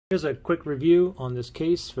Here's a quick review on this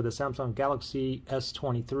case for the Samsung Galaxy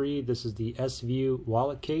S23. This is the S-View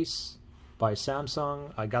wallet case by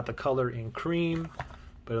Samsung. I got the color in cream,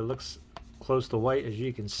 but it looks close to white, as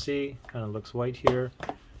you can see. Kind of looks white here.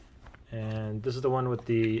 And this is the one with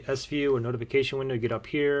the S-View or notification window. You get up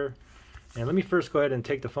here. And let me first go ahead and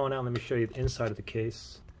take the phone out. Let me show you the inside of the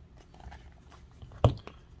case. And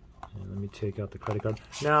let me take out the credit card.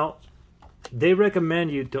 Now, they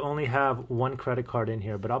recommend you to only have one credit card in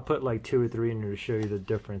here, but I'll put like 2 or 3 in there to show you the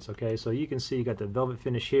difference. Okay, so you can see you got the velvet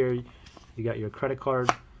finish here. You got your credit card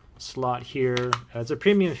slot here. It's a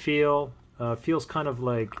premium feel. Feels kind of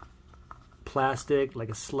like plastic, like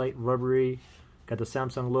a slight rubbery. Got the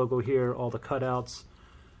Samsung logo here, all the cutouts.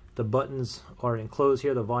 The buttons are enclosed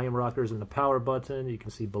here, the volume rockers and the power button. You can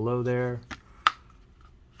see below there.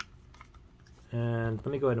 And let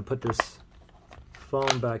me go ahead and put this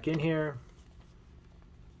phone back in here.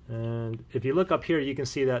 And if you look up here, you can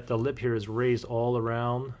see that the lip here is raised all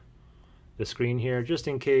around the screen here, just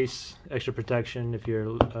in case, extra protection. If you're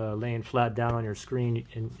laying flat down on your screen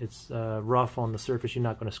and it's rough on the surface, you're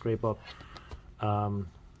not going to scrape up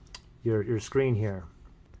your screen here.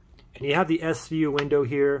 And you have the S-View window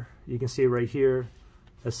here. You can see it right here.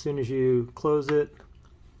 As soon as you close it,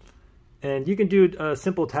 and you can do a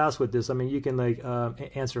simple task with this. I mean, you can like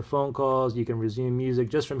answer phone calls, you can resume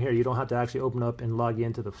music just from here. You don't have to actually open up and log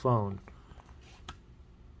into the phone.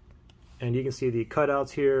 And you can see the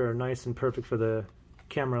cutouts here are nice and perfect for the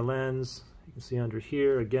camera lens. You can see under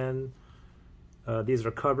here again, these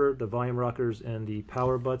are covered, the volume rockers and the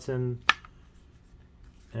power button.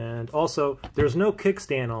 And also, there's no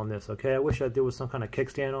kickstand on this, okay? I wish there was some kind of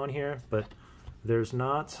kickstand on here, but there's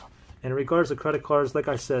not. And in regards to credit cards, like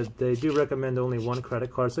I said, they do recommend only one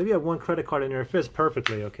credit card. So if you have one credit card in there, it fits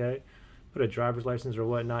perfectly, okay? Put a driver's license or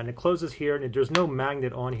whatnot, and it closes here, and there's no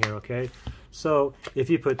magnet on here, okay? So if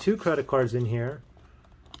you put 2 credit cards in here,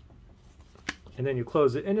 and then you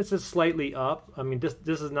close it, and it's just slightly up. I mean,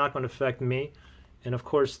 this is not going to affect me. And of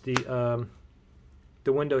course, the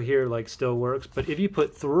window here like still works. But if you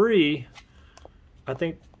put 3, I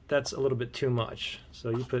think that's a little bit too much. So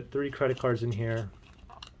you put 3 credit cards in here.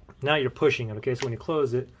 Now you're pushing it, okay? So when you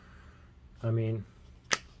close it, I mean,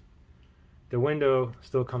 the window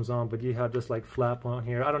still comes on, but you have this like flap on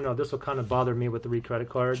here. I don't know, this will kind of bother me with 3 credit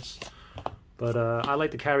cards. But I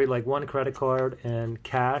like to carry like 1 credit card and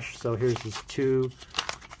cash. So here's just 2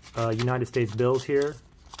 United States bills here.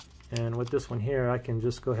 And with this one here, I can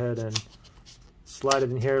just go ahead and slide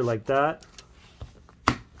it in here like that.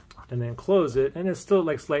 And then close it. And it's still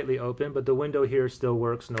like slightly open, but the window here still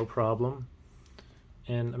works, no problem.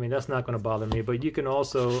 And I mean, that's not going to bother me, but you can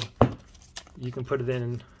also, you can put it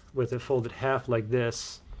in with it folded half like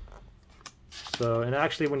this. So, and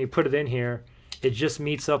actually when you put it in here, it just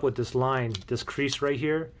meets up with this line, this crease right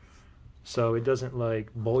here. So it doesn't like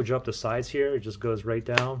bulge up the sides here. It just goes right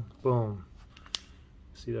down. Boom.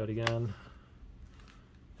 See that again?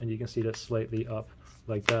 And you can see that slightly up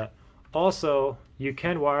like that. Also, you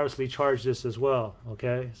can wirelessly charge this as well,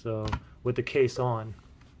 okay? So with the case on.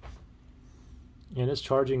 And it's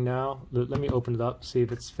charging now. Let me open it up, see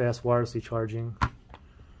if it's fast wirelessly charging.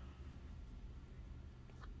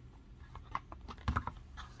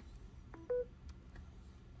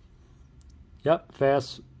 Yep,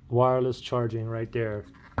 fast wireless charging right there.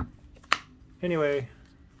 Anyway,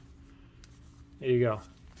 there you go.